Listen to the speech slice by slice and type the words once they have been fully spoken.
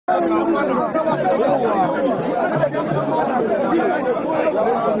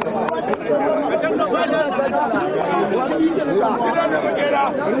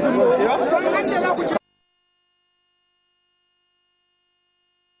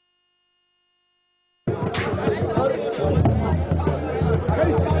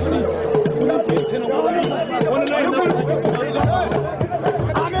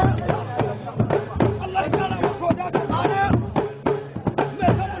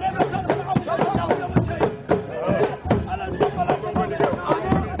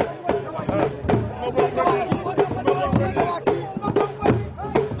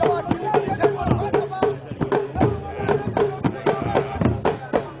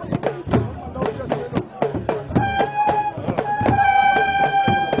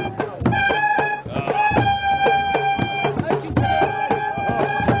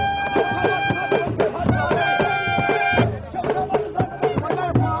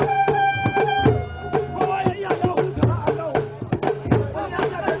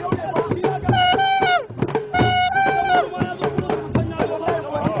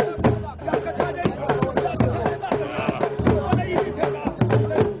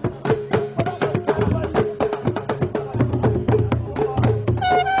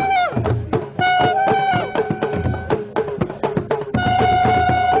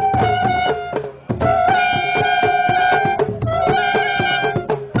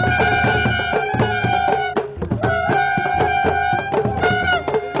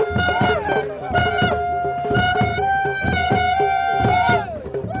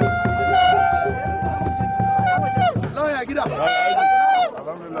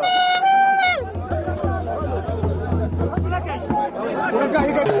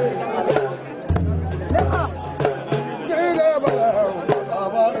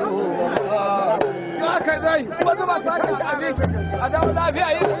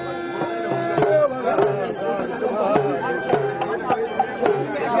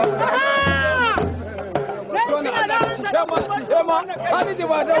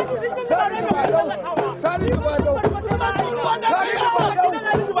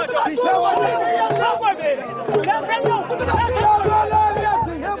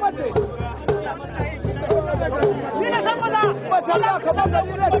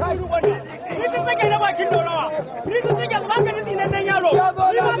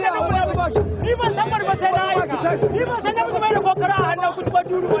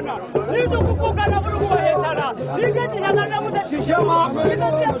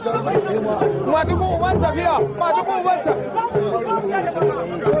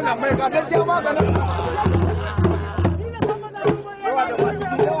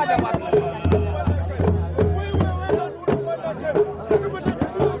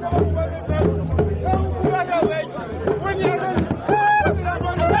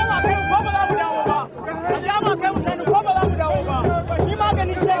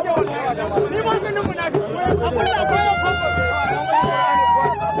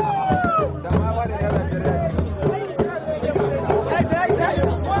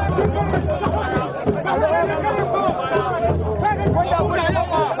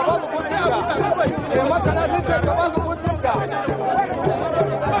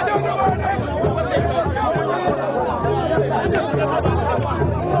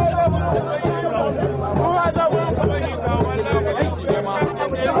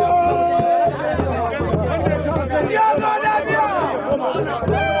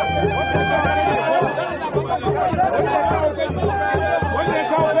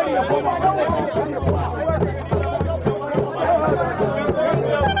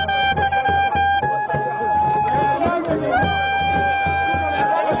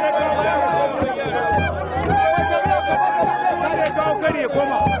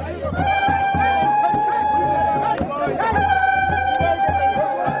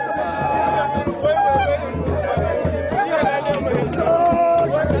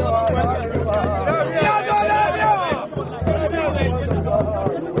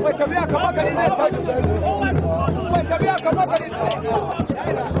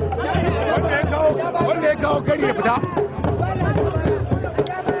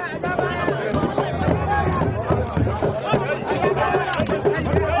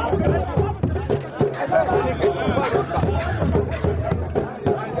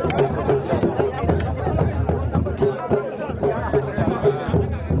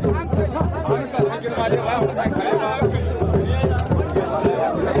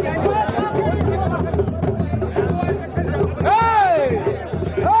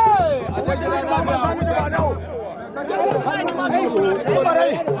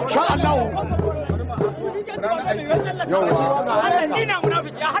Allah ni na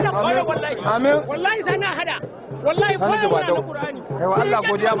munafiki hada koyo wallahi amin wallahi sai na hada wallahi koyo wannan Qur'ani kai wa Allah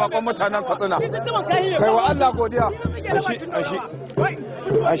godiya ba kon mutanen Katsina kai wa Allah godiya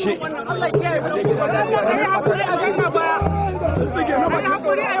ashi Allah ya kiyaye kai hakuri a ganna ba suke na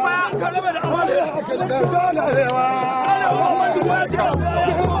hakuri ai ba kalaba da amana da zalawa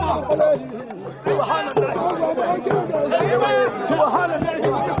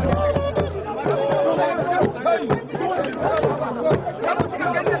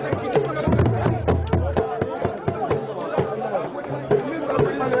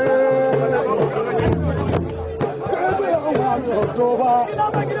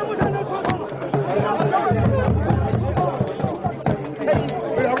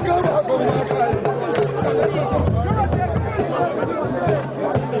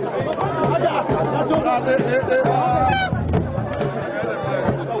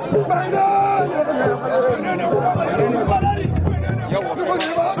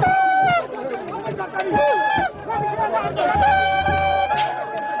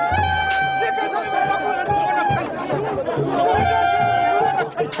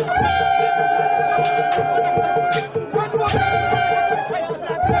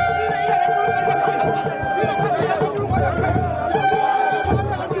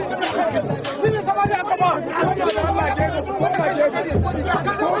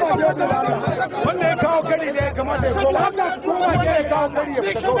wanda ya kawo kari da ya kamata ya koma wanda ya kawo kari ya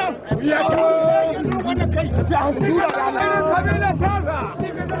fita ya kawo wannan kai ya hankula da Allah kabila taza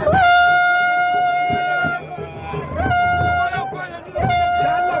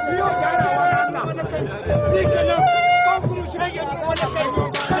ya Allah biyo gara wannan ni kana kan kuru shege ni wannan kai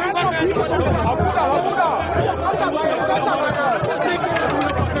abuda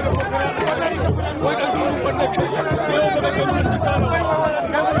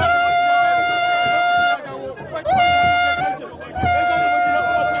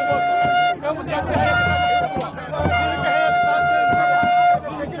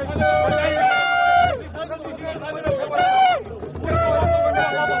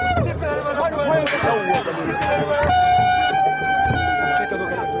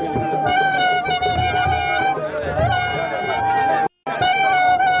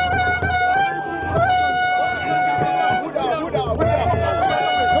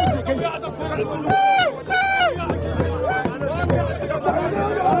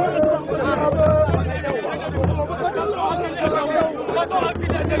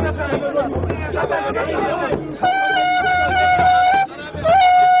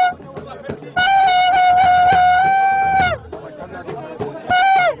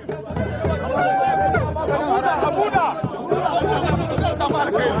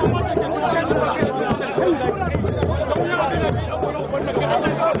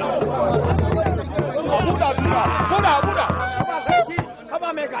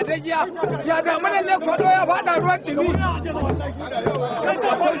ya da mana ne kwado ya fada ruwan dumi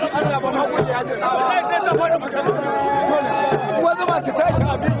Allah ba ma gode ya da wanda ba ki tashi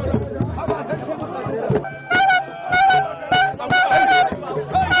abin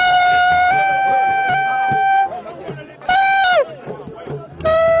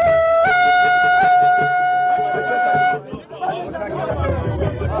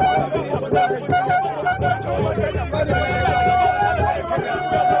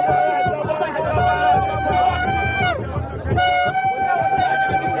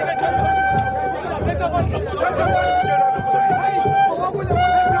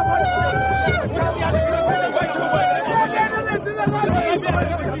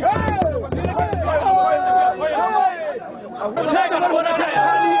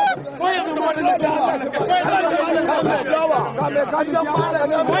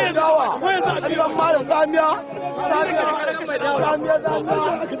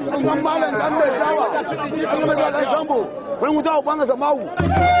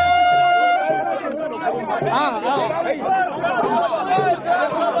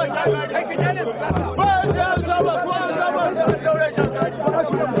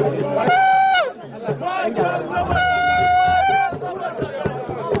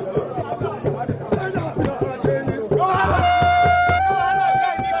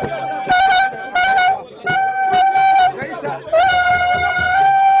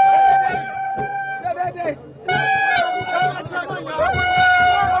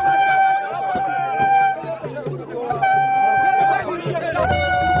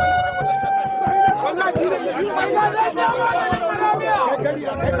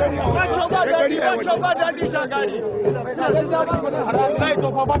ba daɗi shagari. Kai to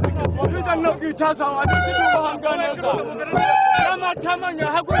fa ba ku ke. Idan na ki ta sawa da ki duba hangalensa. Kama ta manya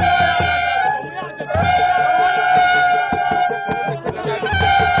hakuri.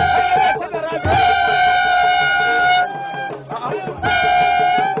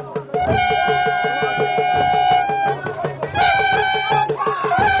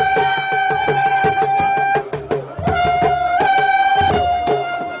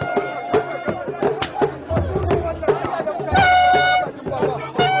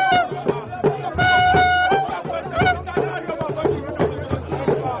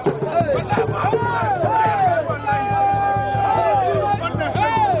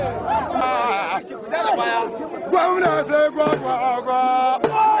 Gwamna sai gwagwagwa.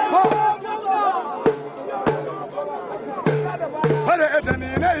 Hada ita ni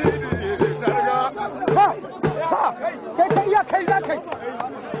na yi targa. Kai kai ya kai za kai.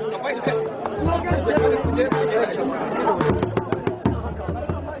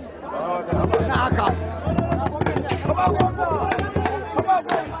 Na haka.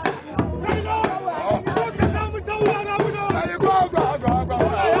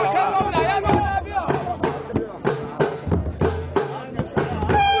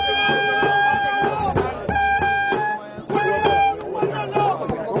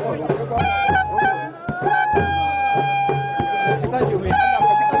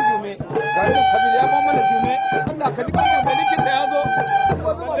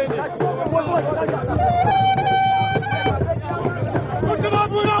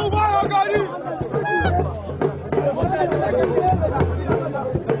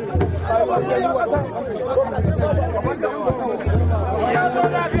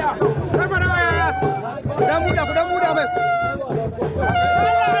 Kudan muda mas.